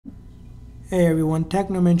Hey everyone,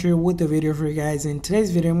 Technomentor here with a video for you guys. In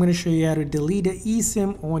today's video, I'm going to show you how to delete an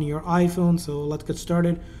eSIM on your iPhone. So let's get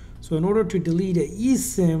started. So in order to delete an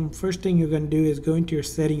eSIM, first thing you're going to do is go into your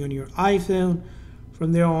setting on your iPhone.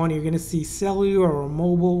 From there on, you're going to see cellular or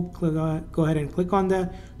mobile. Go ahead and click on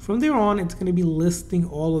that. From there on, it's going to be listing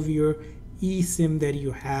all of your eSIM that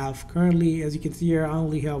you have. Currently, as you can see here, I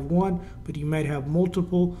only have one, but you might have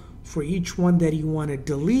multiple. For each one that you want to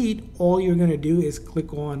delete, all you're going to do is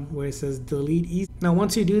click on where it says delete eSIM. Now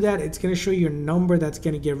once you do that, it's going to show your number that's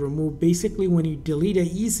going to get removed. Basically, when you delete an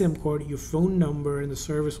eSIM card, your phone number and the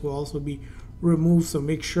service will also be removed. So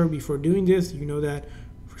make sure before doing this, you know that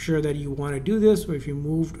for sure that you want to do this, or if you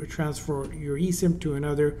moved or transfer your eSIM to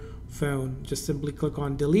another phone, just simply click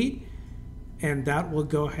on delete, and that will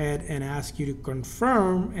go ahead and ask you to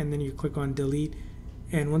confirm, and then you click on delete.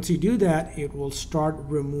 And once you do that, it will start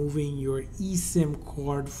removing your eSIM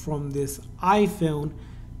card from this iPhone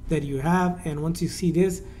that you have. And once you see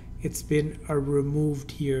this, it's been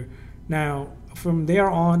removed here. Now, from there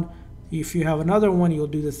on, if you have another one, you'll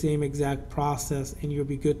do the same exact process and you'll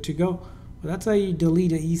be good to go. But that's how you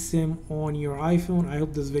delete an eSIM on your iPhone. I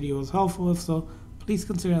hope this video was helpful. If so, please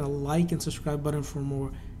consider the like and subscribe button for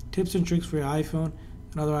more tips and tricks for your iPhone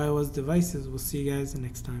and other iOS devices. We'll see you guys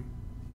next time.